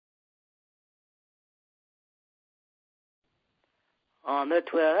On the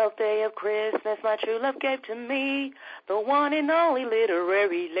 12th day of Christmas, my true love gave to me the one and only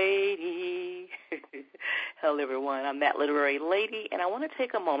literary lady. Hello, everyone. I'm that literary lady, and I want to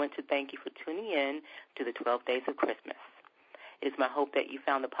take a moment to thank you for tuning in to the 12 Days of Christmas. It is my hope that you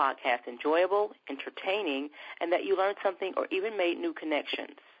found the podcast enjoyable, entertaining, and that you learned something or even made new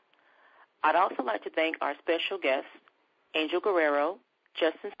connections. I'd also like to thank our special guests, Angel Guerrero,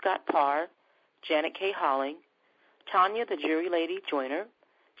 Justin Scott Parr, Janet K. Holling, Tonya, the jury lady, Joyner,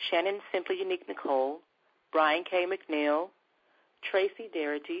 Shannon, Simply Unique Nicole, Brian K. McNeill, Tracy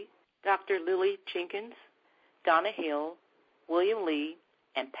Darity, Dr. Lily Jenkins, Donna Hill, William Lee,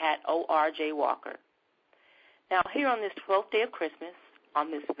 and Pat O.R.J. Walker. Now, here on this 12th day of Christmas, on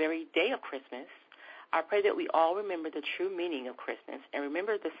this very day of Christmas, I pray that we all remember the true meaning of Christmas and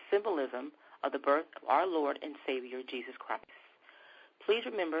remember the symbolism of the birth of our Lord and Savior, Jesus Christ. Please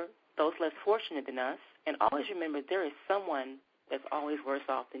remember those less fortunate than us, and always remember there is someone that's always worse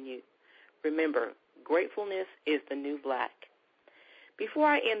off than you. Remember, gratefulness is the new black. Before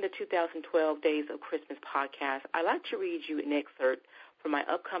I end the 2012 Days of Christmas podcast, I'd like to read you an excerpt from my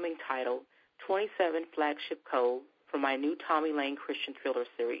upcoming title, 27 Flagship Code, from my new Tommy Lane Christian Thriller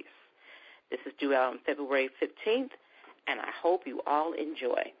series. This is due out on February 15th, and I hope you all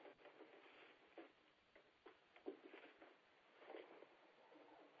enjoy.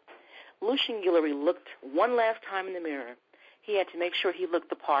 Lucian Guillory looked one last time in the mirror. He had to make sure he looked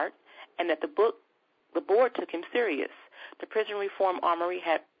the part and that the board took him serious. The prison reform armory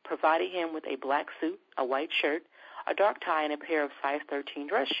had provided him with a black suit, a white shirt, a dark tie, and a pair of size 13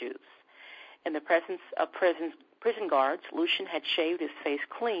 dress shoes. In the presence of prison guards, Lucian had shaved his face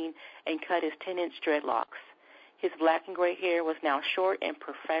clean and cut his 10-inch dreadlocks. His black and gray hair was now short and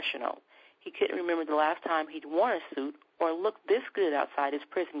professional. He couldn't remember the last time he'd worn a suit or looked this good outside his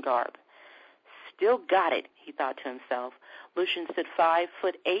prison garb. Still got it, he thought to himself. Lucian stood 5'8",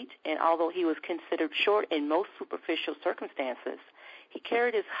 and although he was considered short in most superficial circumstances, he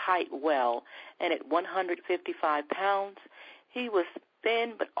carried his height well, and at 155 pounds, he was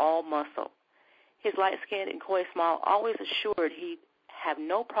thin but all muscle. His light-skinned and coy smile always assured he'd have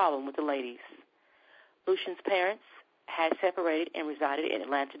no problem with the ladies. Lucian's parents had separated and resided in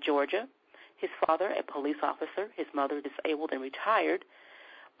Atlanta, Georgia. His father, a police officer, his mother disabled and retired.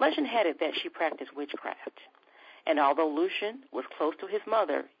 Legend had it that she practiced witchcraft. And although Lucian was close to his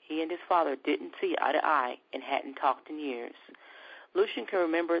mother, he and his father didn't see eye to eye and hadn't talked in years. Lucian can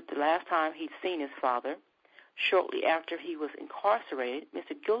remember the last time he'd seen his father. Shortly after he was incarcerated,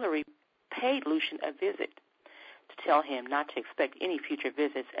 Mr. Guillory paid Lucian a visit to tell him not to expect any future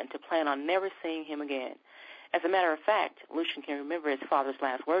visits and to plan on never seeing him again. As a matter of fact, Lucian can remember his father's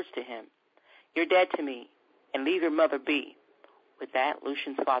last words to him. "You're dead to me, and leave your mother be." With that,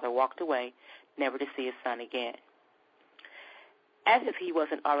 Lucian's father walked away, never to see his son again. As if he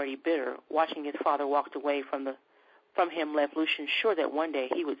wasn't already bitter, watching his father walk away from him left Lucian sure that one day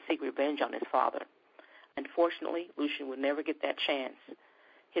he would seek revenge on his father. Unfortunately, Lucian would never get that chance.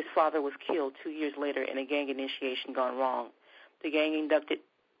 His father was killed 2 years later in a gang initiation gone wrong. The gang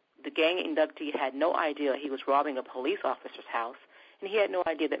inductee had no idea he was robbing a police officer's house, and he had no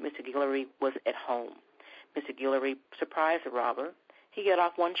idea that Mr. Guillory was at home. Mr. Guillory surprised the robber. He got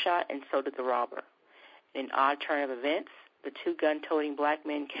off one shot, and so did the robber. In an odd turn of events, the two gun-toting black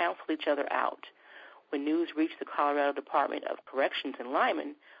men canceled each other out. When news reached the Colorado Department of Corrections in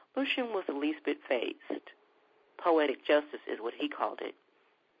Lyman, Lucian was the least bit fazed. Poetic justice is what he called it.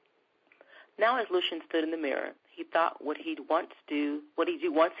 Now as Lucian stood in the mirror, he thought what he'd do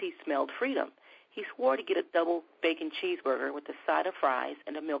once he smelled freedom. He swore to get a double bacon cheeseburger with a side of fries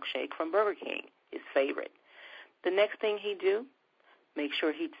and a milkshake from Burger King, his favorite. The next thing he'd do, make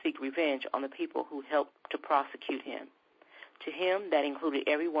sure he'd seek revenge on the people who helped to prosecute him. To him, that included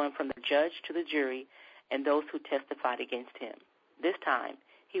everyone from the judge to the jury and those who testified against him. This time,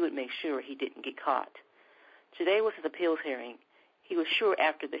 he would make sure he didn't get caught. Today was his appeals hearing. He was sure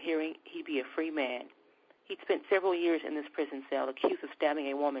after the hearing he'd be a free man. He'd spent several years in this prison cell accused of stabbing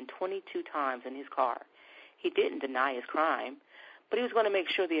a woman 22 times in his car. He didn't deny his crime, but he was going to make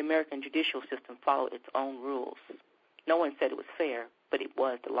sure the American judicial system followed its own rules. No one said it was fair, but it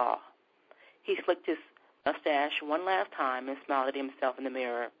was the law. He slicked his mustache one last time and smiled at himself in the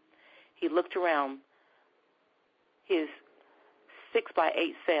mirror. He looked around his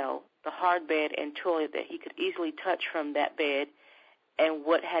 6x8 cell, the hard bed and toilet that he could easily touch from that bed, and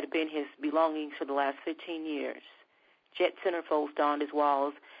what had been his belongings for the last 15 years. Jet centerfolds donned his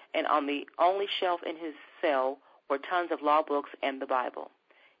walls, and on the only shelf in his cell were tons of law books and the Bible.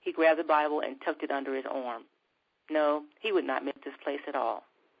 He grabbed the Bible and tucked it under his arm. No, he would not miss this place at all.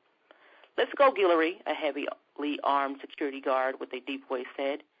 "Let's go, Guillory," a heavily armed security guard with a deep voice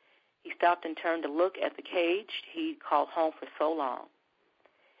said. He stopped and turned to look at the cage he called home for so long.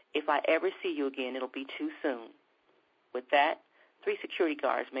 "If I ever see you again, it'll be too soon." With that, 3 security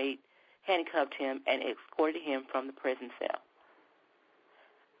guards handcuffed him and escorted him from the prison cell.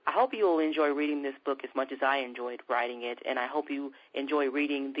 I hope you will enjoy reading this book as much as I enjoyed writing it, and I hope you enjoy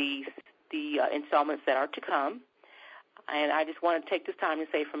reading the installments that are to come. And I just want to take this time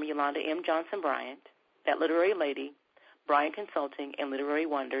to say from Yolanda M. Johnson-Bryant, that literary lady, Bryant Consulting, and Literary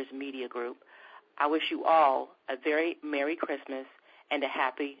Wonders Media Group, I wish you all a very Merry Christmas and a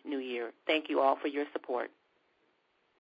Happy New Year. Thank you all for your support.